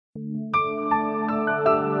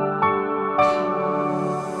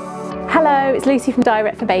Hello, it's Lucy from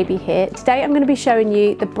Direct4baby here. Today I'm going to be showing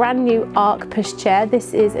you the brand new Ark Pushchair.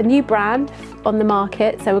 This is a new brand on the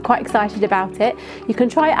market, so we're quite excited about it. You can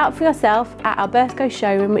try it out for yourself at our Bursko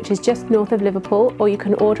showroom, which is just north of Liverpool, or you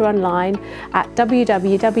can order online at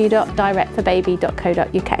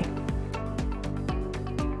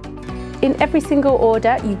www.direct4baby.co.uk. In every single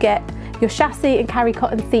order you get your chassis and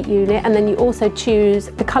carrycot and seat unit, and then you also choose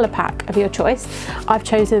the colour pack of your choice. I've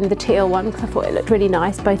chosen the teal one because I thought it looked really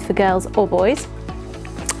nice, both for girls or boys.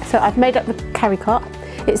 So I've made up the carrycot.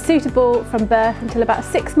 It's suitable from birth until about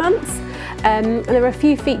 6 months, and there are a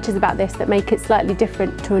few features about this that make it slightly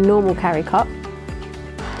different to a normal carrycot.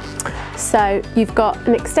 So you've got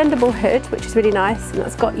an extendable hood, which is really nice, and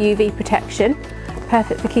that's got UV protection,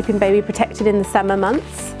 perfect for keeping baby protected in the summer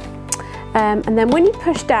months. And then when you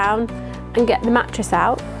push down and get the mattress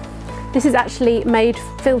out, this is actually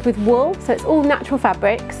filled with wool, so it's all natural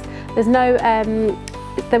fabrics. There's no,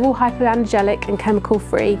 they're all hypoallergenic and chemical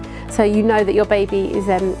free, so you know that your baby is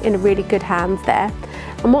in a really good hands there.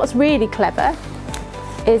 And what's really clever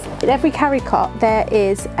is in every carrycot there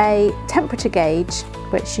is a temperature gauge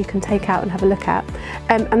which you can take out and have a look at,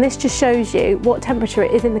 and this just shows you what temperature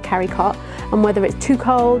it is in the carrycot and whether it's too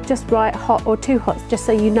cold, just right, hot or too hot, just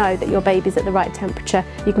so you know that your baby's at the right temperature.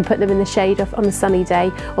 You can put them in the shade on a sunny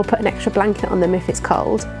day or put an extra blanket on them if it's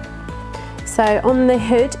cold. So on the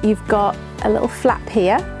hood you've got a little flap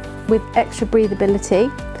here with extra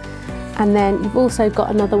breathability, and then you've also got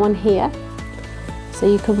another one here, so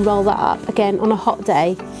you can roll that up again on a hot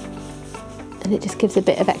day and it just gives a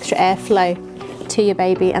bit of extra airflow to your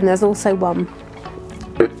baby. And there's also one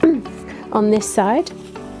on this side.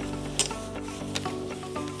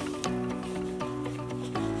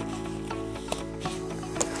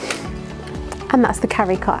 And that's the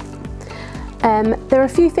carrycot. There are a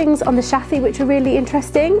few things on the chassis which are really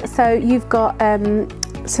interesting. So you've got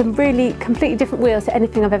some really completely different wheels to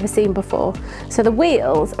anything I've ever seen before. So the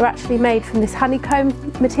wheels are actually made from this honeycomb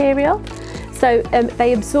material. So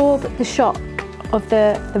they absorb the shock of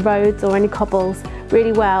the roads or any cobbles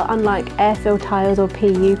really well, unlike air-filled tyres or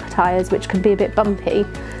PU tyres, which can be a bit bumpy.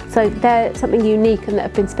 So they're something unique and that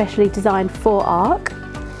have been specially designed for Ark.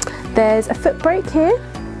 There's a foot brake here,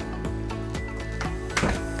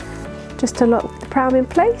 just to lock the pram in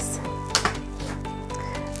place,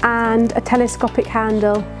 and a telescopic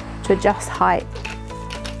handle to adjust height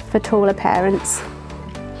for taller parents.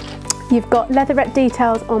 You've got leatherette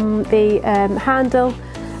details on the handle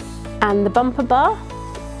and the bumper bar,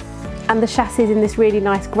 and the chassis is in this really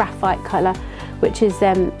nice graphite colour, which is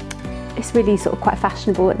it's really sort of quite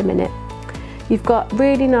fashionable at the minute. You've got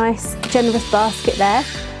really nice generous basket there,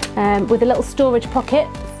 with a little storage pocket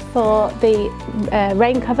for the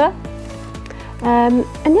rain cover, and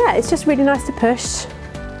yeah, it's just really nice to push,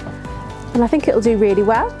 and I think it'll do really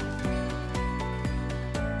well.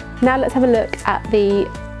 Now let's have a look at the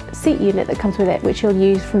seat unit that comes with it, which you'll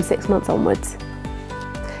use from 6 months onwards.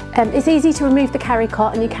 It's easy to remove the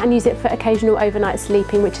carrycot, and you can use it for occasional overnight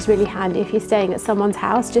sleeping, which is really handy if you're staying at someone's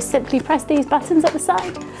house. Just simply press these buttons at the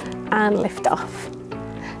side and lift off.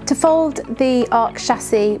 To fold the Ark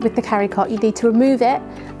chassis with the carrycot, you need to remove it,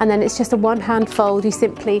 and then it's just a one-hand fold. You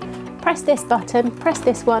simply press this button, press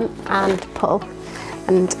this one and pull,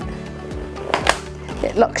 and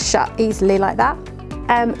it locks shut easily like that.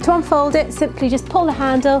 To unfold it, simply just pull the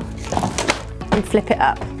handle and flip it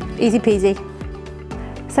up. Easy peasy.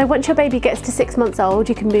 So once your baby gets to 6 months old,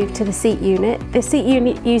 you can move to the seat unit. The seat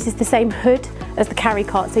unit uses the same hood as the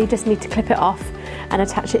carrycot, so you just need to clip it off and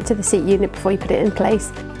attach it to the seat unit before you put it in place.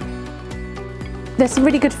 There's some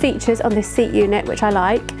really good features on this seat unit which I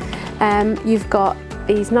like. You've got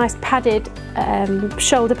these nice padded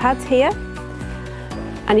shoulder pads here,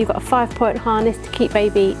 and you've got a 5-point harness to keep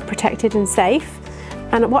baby protected and safe.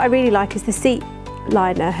 And what I really like is the seat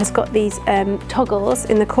liner has got these toggles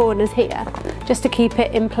in the corners here, just to keep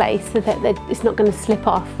it in place so that it's not going to slip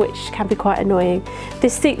off, which can be quite annoying.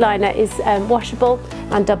 This seat liner is washable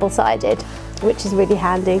and double-sided, which is really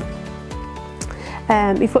handy.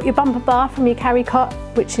 You've got your bumper bar from your carrycot,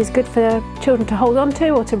 which is good for children to hold on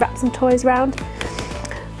to or to wrap some toys around.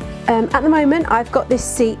 At the moment I've got this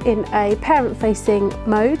seat in a parent-facing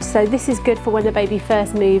mode, so this is good for when the baby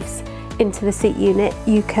first moves into the seat unit.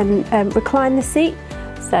 You can recline the seat,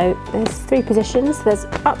 so there's 3 positions. There's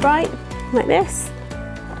upright like this,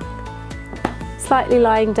 slightly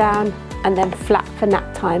lying down, and then flat for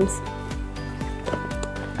nap times.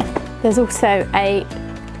 There's also a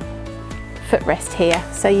footrest here,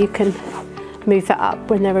 so you can move that up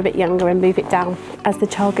when they're a bit younger and move it down as the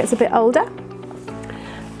child gets a bit older.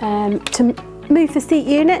 To move the seat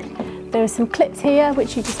unit, there are some clips here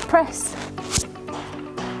which you just press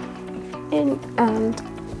in and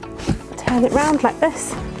turn it round like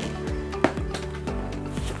this.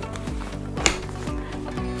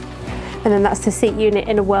 And then that's the seat unit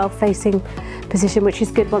in a well-facing position, which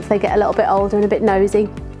is good once they get a little bit older and a bit nosy.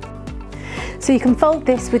 So you can fold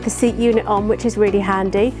this with the seat unit on, which is really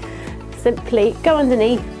handy. Simply go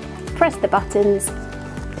underneath, press the buttons,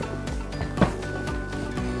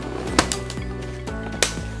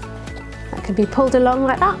 that can be pulled along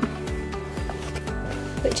like that,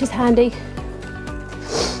 which is handy.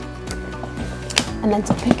 And then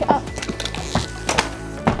to pick it up,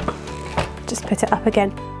 just put it up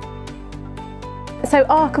again. So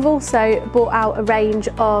Ark have also brought out a range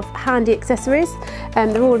of handy accessories.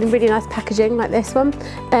 They're all in really nice packaging like this one.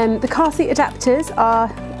 The car seat adapters are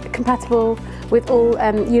compatible with all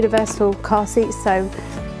universal car seats, so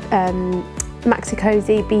Maxi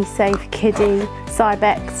Cozy, Be Safe, Kiddie,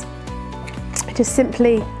 Cybex. Just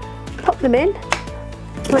simply pop them in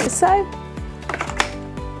like so.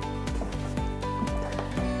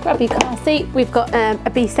 Grab your car seat. We've got a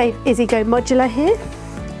Be Safe Izzy Go modular here,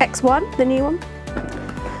 X1, the new one.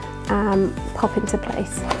 Pop into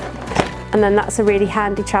place, and then that's a really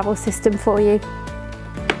handy travel system for you.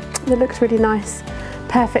 It looks really nice,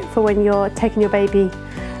 perfect for when you're taking your baby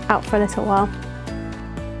out for a little while.